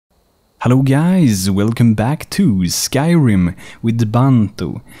Hello guys, welcome back to Skyrim with the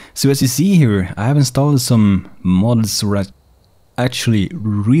BANTO. So as you see here, I have installed some mods, actually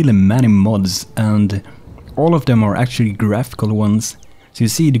really many mods, and all of them are actually graphical ones. So you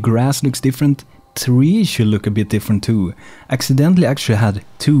see the grass looks different, trees should look a bit different too. Accidentally actually had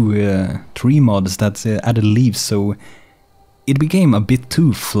two tree mods that added leaves, so it became a bit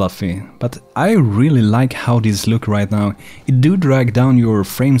too fluffy, but I really like how these look right now. It do drag down your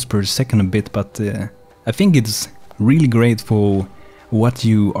frames per second a bit, but I think it's really great for what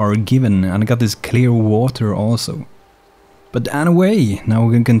you are given, and I got this clear water also. But anyway, now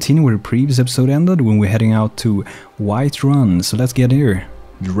we're gonna continue where the previous episode ended, when we're heading out to Whiterun, so let's get here.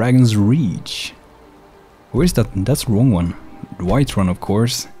 Dragon's Reach. Where is that? That's the wrong one. Whiterun, of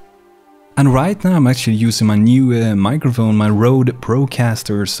course. And right now I'm actually using my new microphone, my Rode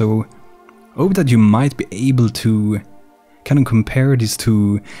Procaster, so I hope that you might be able to kind of compare this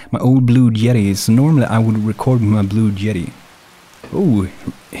to my old Blue Yeti. So normally I would record with my Blue Yeti. Oh,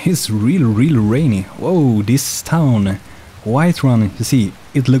 it's really rainy. Whoa, this town, Whiterun, you see,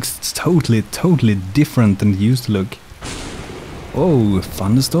 it looks totally different than it used to look. Oh,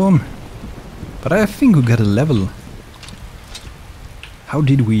 thunderstorm. But I think we got a level. How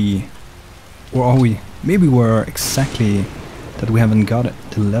did we... Or are we? Maybe we're exactly that we haven't got it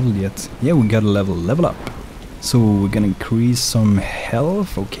the level yet. Yeah, we got a level up. So we're gonna increase some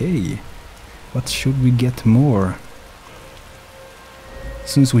health, okay. What should we get more?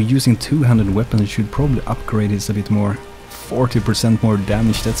 Since we're using 200 weapons, we should probably upgrade this a bit more. 40% more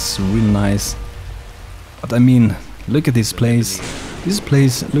damage, that's really nice. But I mean, look at this place. This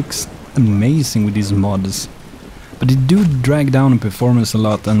place looks amazing with these mods. But it do drag down in performance a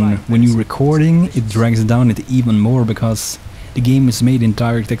lot, and when you're recording it drags down it even more, because the game is made in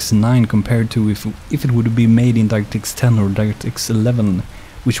DirectX 9 compared to if it would be made in DirectX 10 or DirectX 11,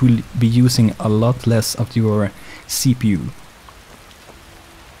 which will be using a lot less of your CPU.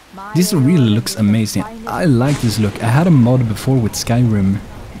 This really looks amazing. I like this look. I had a mod before with Skyrim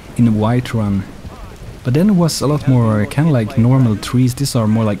in Whiterun, but then it was a lot more kind of like normal trees. These are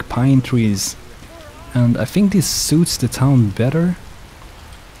more like pine trees. And I think this suits the town better.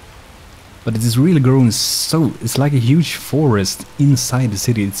 But it is really growing so... It's like a huge forest inside the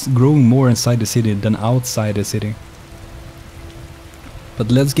city. It's growing more inside the city than outside the city. But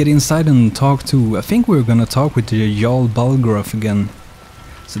let's get inside and talk to... I think we're gonna talk with the Jarl Balgruuf again.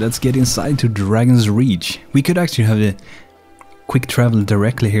 So let's get inside to Dragon's Reach. We could actually have a quick travel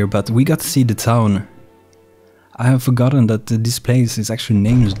directly here, but we got to see the town. I have forgotten that this place is actually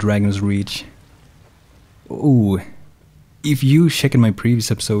named Dragon's Reach. Oh, if you check in my previous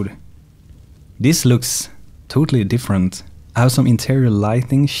episode, this looks totally different. I have some interior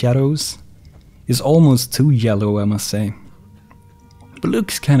lighting, shadows. It's almost too yellow, I must say. But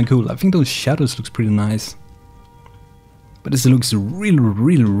looks kinda cool. I think those shadows looks pretty nice. But this looks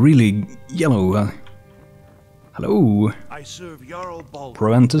really yellow. Hello. I serve Jarl Balgruuf.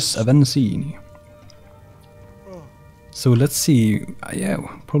 Proventus Avencini. So let's see. Yeah,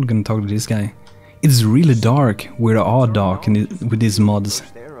 probably gonna talk to this guy. It's really dark. We are dark with these mods.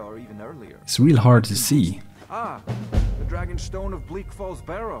 It's real hard to see. Ah, the Dragon Stone of Bleak Falls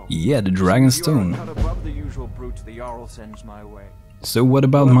Barrow. Yeah, the Dragon Stone. Above the usual brutes the Jarl sends my way. So what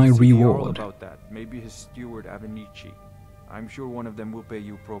about my reward? About that. Maybe his steward Avenici. I'm sure one of them will pay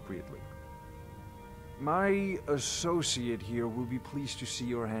you appropriately. My associate here will be pleased to see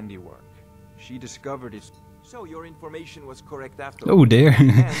your handiwork. She discovered it. So your information was correct after all. Oh, there.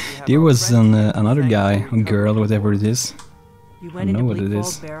 There was another guy, or girl, whatever it is. You went into Bleak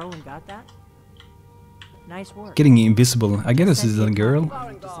Falls Barrow and got that? Nice work. Getting invisible. I guess this is a girl.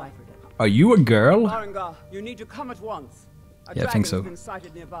 Are you a girl? You need to come at once. Yeah, I think so. Been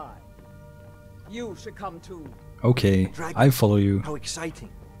sighted nearby. You should come too. Okay, I follow you. How exciting.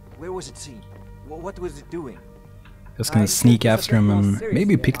 Where was it seen? What was it doing? Just gonna sneak after him and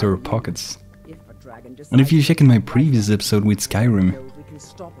maybe pick their pockets. And if you check in my previous episode with Skyrim,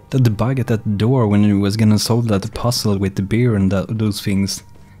 that the bug at that door when it was gonna solve that puzzle with the beer and those things,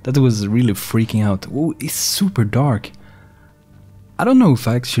 that was really freaking out. Oh, it's super dark. I don't know if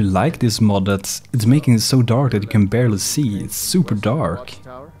I actually like this mod that it's making it so dark that you can barely see. It's super dark.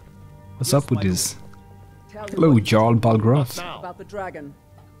 What's up with this? Hello, Jarl Balgruuf. About the dragon.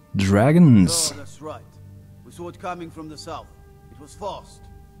 Dragons. Oh, that's right. We saw it coming from the south. It was fast.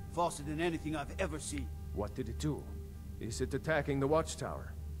 Faster than anything I've ever seen. What did it do? Is it attacking the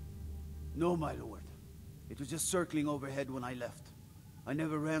watchtower? No, my lord. It was just circling overhead when I left. I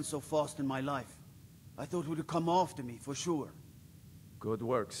never ran so fast in my life. I thought it would come after me, for sure. Good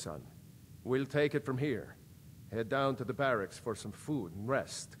work, son. We'll take it from here. Head down to the barracks for some food and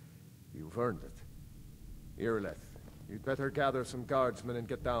rest. You've earned it. Irleth, you'd better gather some guardsmen and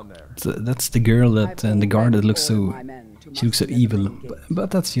get down there. So that's the girl that, the guard that looks so... She looks so evil,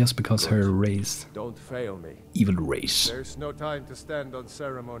 but that's just because her race. Don't fail me. Evil race. There's no time to stand on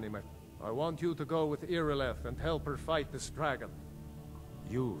ceremony, I want you to go with Irleth and help her fight this dragon.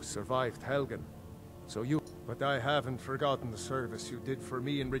 You survived Helgen, so you... But I haven't forgotten the service you did for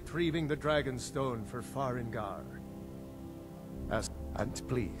me in retrieving the Dragonstone for Farengar. And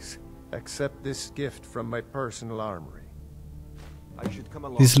please, accept this gift from my personal armory. I should come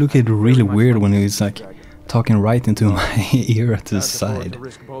along. This looked really weird when he's like talking right into my ear at the side.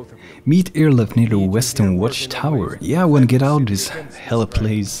 Meet Irleth near the Western Watchtower. Yeah, I want to get out of this hell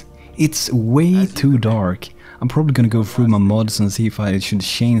place. It's way too dark. I'm probably gonna go through my mods and see if I should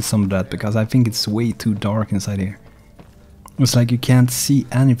change some of that, because I think it's way too dark inside here. It's like you can't see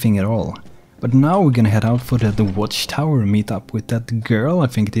anything at all. But now we're gonna head out for the Watchtower and meet up with that girl. I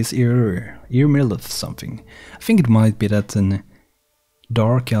think it is Irmilith something. I think it might be that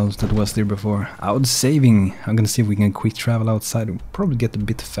dark elf that was there before. Out saving. I'm gonna see if we can quick travel outside and probably get a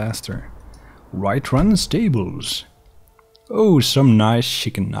bit faster. Whiterun stables. Oh, some nice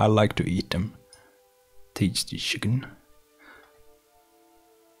chicken. I like to eat them. Tasty chicken.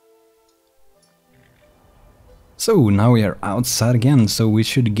 So now we are outside again, so we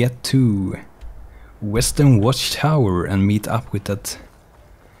should get to Western Watchtower and meet up with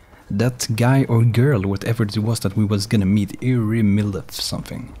that guy or girl, whatever it was that we was gonna meet, Irmilith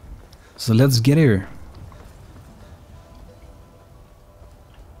something. So let's get here.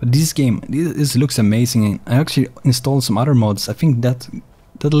 But this game, this looks amazing. I actually installed some other mods. I think that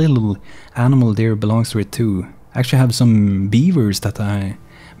little animal there belongs to it too. I actually have some beavers that I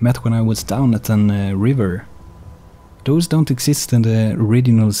met when I was down at a river. Those don't exist in the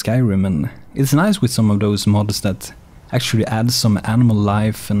original Skyrim, and it's nice with some of those mods that actually add some animal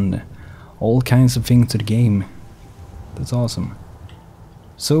life and all kinds of things to the game. That's awesome.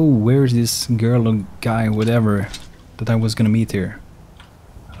 So where's this girl or guy, whatever, that I was gonna meet here?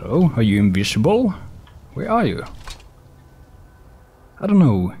 Hello, are you invisible? Where are you? I don't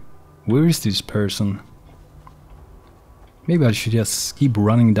know. Where is this person? Maybe I should just keep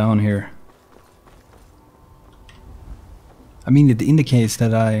running down here. I mean, it indicates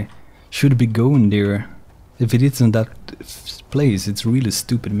that I should be going there. If it isn't that place, it's really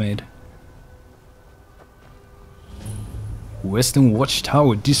stupid made. Western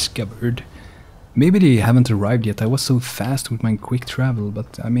Watchtower discovered. Maybe they haven't arrived yet. I was so fast with my quick travel,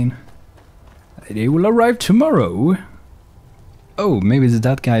 but I mean, they will arrive tomorrow. Oh, maybe it's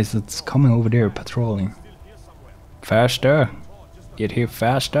that guy that's coming over there patrolling. Faster! Get here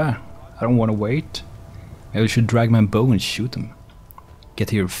faster! I don't want to wait. Maybe I should drag my bow and shoot him. Get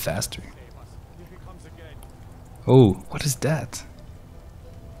here faster. Oh, what is that?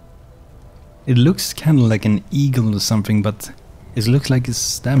 It looks kind of like an eagle or something, but it looks like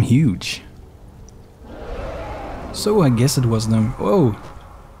it's damn huge. So I guess it was them. Whoa!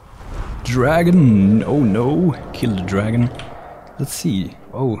 Dragon! Oh no! Kill the dragon. Let's see.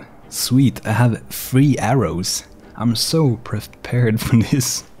 Oh, sweet. I have 3 arrows. I'm so prepared for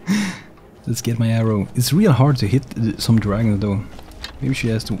this. Let's get my arrow. It's real hard to hit some dragons though. Maybe she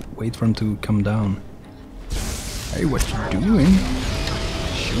has to wait for him to come down. Hey, what you doing?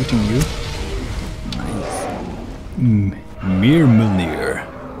 Shooting you. Nice. Mirmilnir.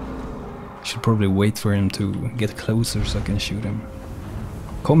 Should probably wait for him to get closer so I can shoot him.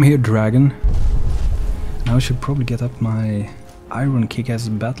 Come here, dragon. Now I should probably get up my iron kick-ass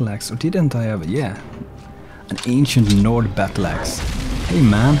battle axe. Or didn't I have it? Yeah. An ancient Nord battle axe. Hey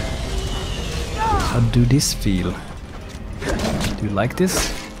man. How do this feel? Do you like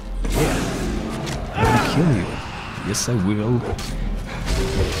this? Yeah. I'm gonna kill you. Yes I will.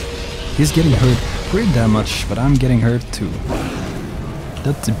 He's getting hurt pretty damn much, but I'm getting hurt too.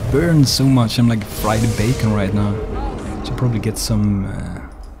 That burns so much, I'm like fried bacon right now. Should probably get some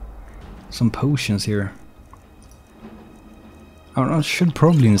potions here. I should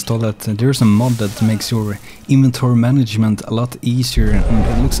probably install that. There's a mod that makes your inventory management a lot easier and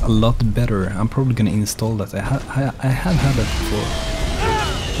it looks a lot better. I'm probably gonna install that. I have had that before.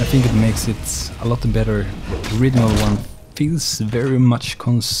 I think it makes it a lot better. The original one feels very much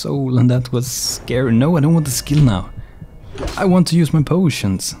console and that was scary. No, I don't want the skill now. I want to use my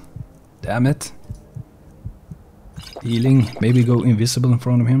potions. Damn it. Healing. Maybe go invisible in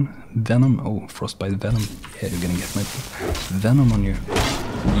front of him. Venom. Oh, frostbite venom. Yeah, you're gonna get my venom on you.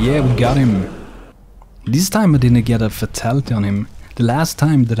 Yeah, we got him. This time I didn't get a fatality on him. The last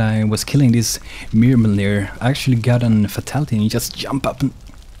time that I was killing this Mirmilnir, I actually got a fatality and he just jumped up and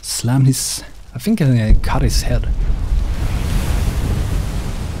slammed his... I think I cut his head.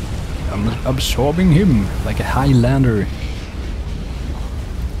 I'm absorbing him like a Highlander.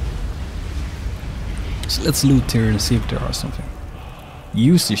 So let's loot here and see if there are something.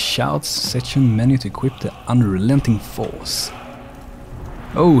 Use the shouts section menu to equip the unrelenting force.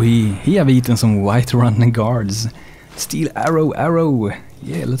 Oh, he have eaten some Whiterun guards. Steel arrow.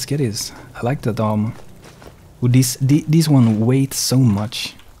 Yeah, let's get this. I like that armor. Would this one weight so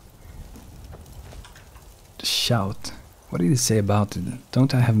much? The shout. What did it say about it?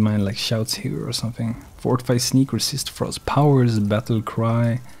 Don't I have my like shouts here or something? Fortify, sneak, resist, frost powers, battle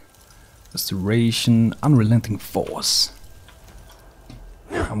cry, restoration, unrelenting force.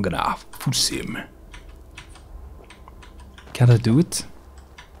 I'm gonna push him. Can I do it?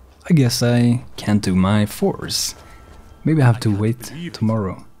 I guess I can't do my force. Maybe I have to wait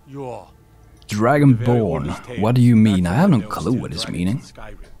tomorrow. Dragonborn, what do you mean? I have no clue what it's meaning.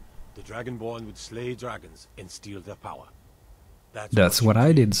 The Dragonborn would slay dragons and steal their power. That's what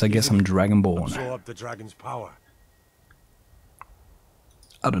I did, so I guess I'm Dragonborn. Absorb the dragon's power.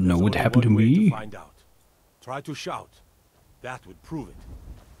 I don't know what happened to me. Find out. Try to shout. That would prove it.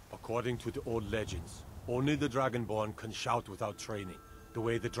 According to the old legends, only the Dragonborn can shout without training, the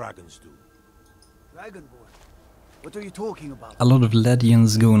way the dragons do. Dragonborn? What are you talking about? A lot of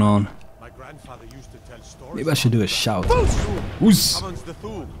legends going on. My grandfather used to tell stories. Maybe I should do a shout. Who's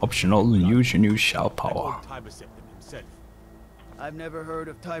optional? Use your new shout power. I've never heard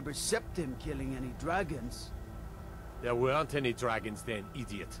of Tiber Septim killing any dragons. There weren't any dragons then,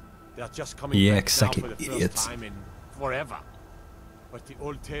 idiot. They're just coming yeah, back exactly, now for the idiot. first time in forever. But the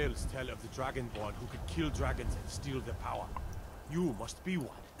old tales tell of the Dragonborn who could kill dragons and steal their power. You must be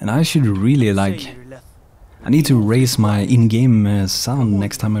one. And I should really like... I need to raise my in-game sound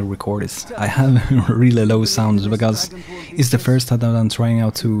next time I record it. I have really low sound because it's the first time that I'm trying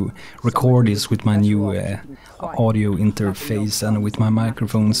out to record this with my new audio interface and with my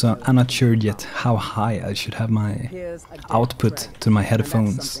microphone, so I'm not sure yet how high I should have my output to my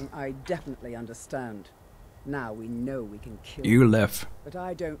headphones. I definitely understand. Now we know we can kill You left. But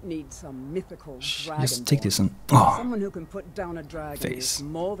I don't need some mythical dragon. Just take this and someone who can put down a dragon face. is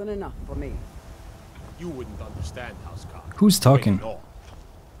more than enough for me. You wouldn't understand how Skye. Who's talking?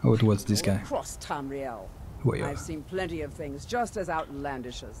 Oh, it was this guy. Cross Tamriel. Who are you? I've seen plenty of things just as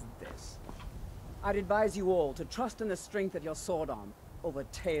outlandish as this. I'd advise you all to trust in the strength of your sword arm over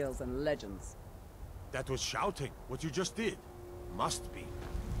tales and legends. That was shouting. What you just did. Must be.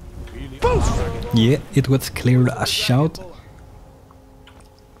 Really yeah, it was clearly a shout.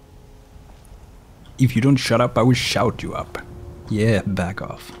 If you don't shut up, I will shout you up. Yeah, back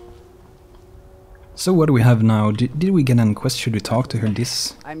off. So what do we have now? Did we get any quest? Should we talk to her?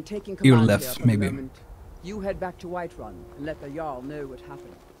 This I'm taking your command left, here for maybe. the moment. You head back to Whiterun and let the Jarl know what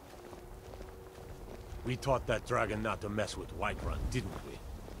happened. We taught that dragon not to mess with Whiterun, didn't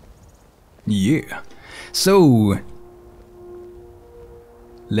we? Yeah. So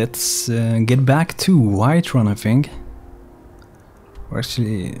let's get back to Whiterun, I think. We're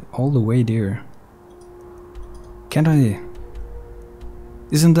actually all the way there. Can't I?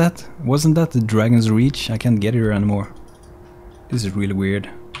 Wasn't that the Dragon's Reach? I can't get here anymore. This is really weird.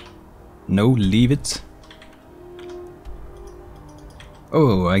 No, leave it.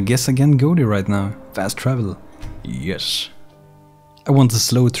 Oh, I guess I can go there right now. Fast travel. Yes. I want the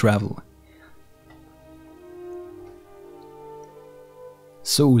slow travel.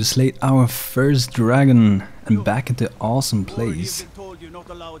 So we slayed our first dragon and back at the awesome place.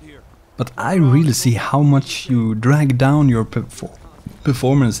 But I really see how much you drag down your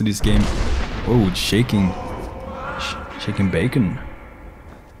performance in this game. Oh, it's shaking. Shaking bacon.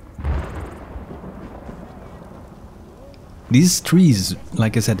 These trees,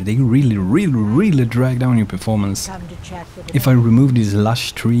 like I said, they really drag down your performance. If I remove these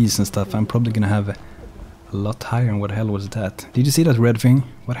lush trees and stuff, I'm probably gonna have a lot higher. And what the hell was that? Did you see that red thing?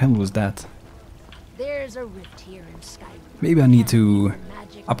 What the hell was that? There's a rift here in Skyrim. Maybe I need to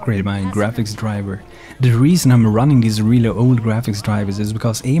upgrade my graphics driver. The reason I'm running these really old graphics drivers is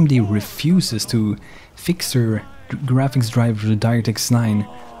because AMD refuses to fix their graphics driver to DirectX 9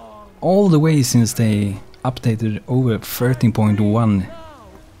 all the way since they updated over 13.1.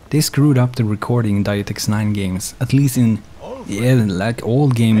 They screwed up the recording in DirectX 9 games, at least in, yeah, like all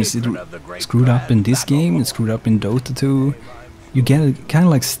games. It screwed up in this game, it screwed up in Dota 2. You get kind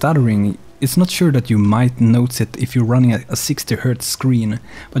of like stuttering. It's not sure that you might notice it if you're running a 60 Hz screen,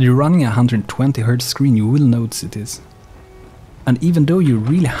 but you're running a 120 Hz screen, you will notice it is. And even though you're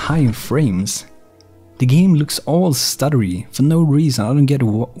really high in frames, the game looks all stuttery for no reason. I don't get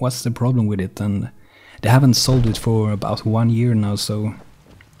what's the problem with it, and they haven't solved it for about 1 year now, so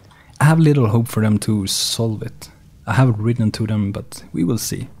I have little hope for them to solve it. I haven't written to them, but we will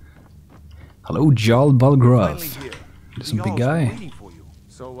see. Hello, Jarl Balgraf. This is a big guy.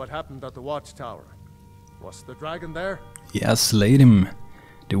 So what happened at the watchtower? Was the dragon there? Yeah, slayed him.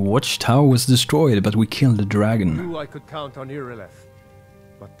 The watchtower was destroyed, but we killed the dragon. I knew I could count on Irileth,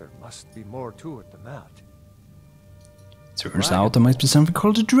 but there must be more to it than that. Turns out there might be something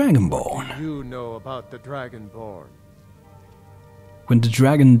called the Dragonborn. What do you know about the Dragonborn? When the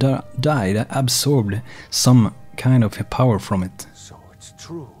dragon died, I absorbed some kind of power from it. So it's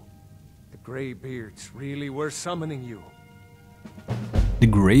true. The Greybeards really were summoning you. The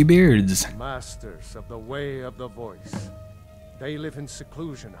Greybeards? Masters of the Way of the Voice. They live in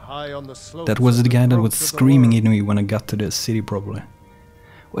seclusion high on the slopes. That was the guy that was screaming at me when I got to the city, probably.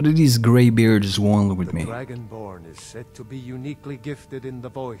 What did these Greybeards want with me? The Dragonborn is said to be uniquely gifted in the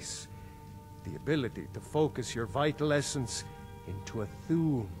voice. The ability to focus your vital essence into a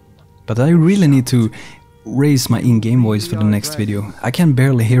theme. But I really need to raise my in-game voice for the next video. I can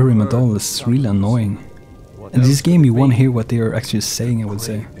barely hear him at all, it's really annoying. In this game you won't hear what they are actually saying, I would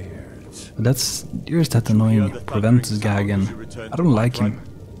say. But there's that annoying Preventus guy again. I don't like him.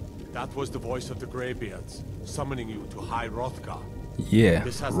 That was the voice of the Greybeards, summoning you to High Hrothgar. Yeah,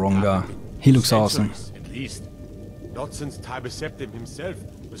 wrong guy. He looks awesome. At least. Not since Tiber Septim himself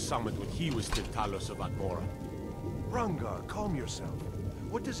was summoned when he was still Talos of Admora. Rungar, calm yourself.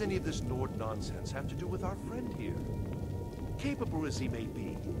 What does any of this Nord nonsense have to do with our friend here? Capable as he may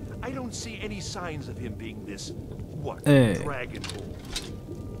be, I don't see any signs of him being this, Dragonborn.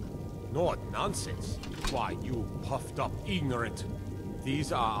 Nord nonsense? Why, you puffed up ignorant.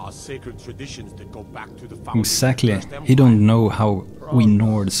 These are our sacred traditions that go back to the founding. Exactly. He don't know how we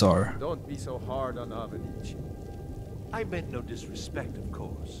Nords are. Don't be so hard on Avenich. I meant no disrespect, of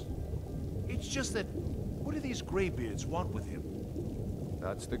course. It's just that, what do these Greybeards want with him?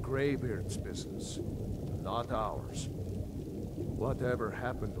 That's the Greybeards' business, not ours. Whatever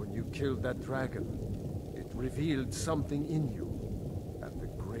happened when you killed that dragon, it revealed something in you, and the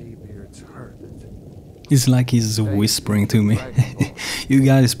Greybeards heard it. It's like he's whispering to me. You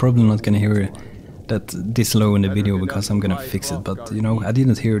guys probably not gonna hear that this low in the video because I'm gonna fix it, but you know, I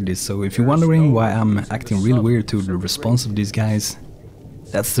didn't hear this, so if you're wondering why I'm acting real weird to the response of these guys,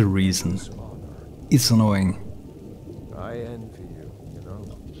 that's the reason. It's annoying. I envy you know,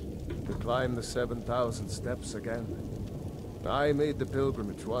 to climb the 7,000 steps again. I made the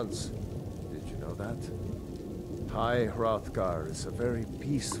pilgrimage once. Did you know that? High Hrothgar is a very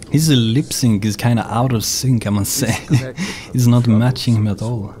peaceful... His lip sync is kinda out of sync, I must say. It's not matching him at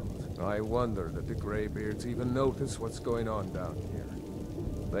all. I wonder that the Greybeards even notice what's going on down here.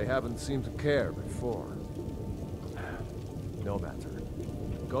 They haven't seemed to care before. No matter.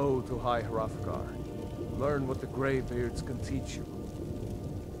 Go to High Hrothgar. Learn what the Greybeards can teach you.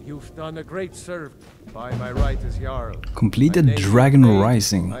 You've done a great service by my right as Jarl. Completed Dragon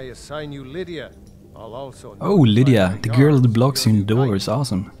Rising. I assign you Lydia. Oh, Lydia, the girl that blocks you in the door is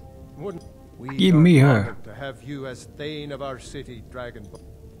awesome. Give me her. To have you as Thane of our city, Dragonborn.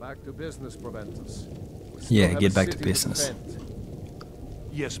 Back to business, Proventus. Yeah, get back to business.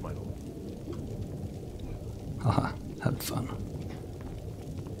 Yes, my lord. Haha, have fun.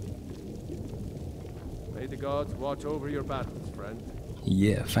 May the gods watch over your battles, friend.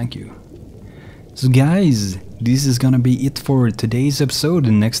 Yeah, thank you. So guys, this is gonna be it for today's episode,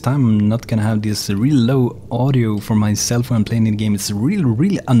 and next time I'm not gonna have this really low audio for myself when I'm playing the game. It's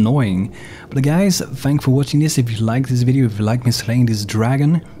really annoying. But guys, thanks for watching this. If you like this video, if you like me slaying this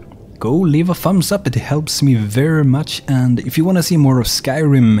dragon, go leave a thumbs up, it helps me very much. And if you wanna see more of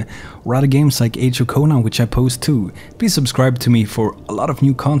Skyrim or other games like Age of Conan, which I post too, please subscribe to me for a lot of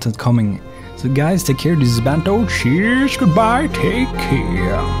new content coming. So guys, take care, this is BANTO, cheers, goodbye, take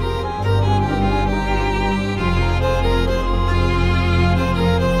care.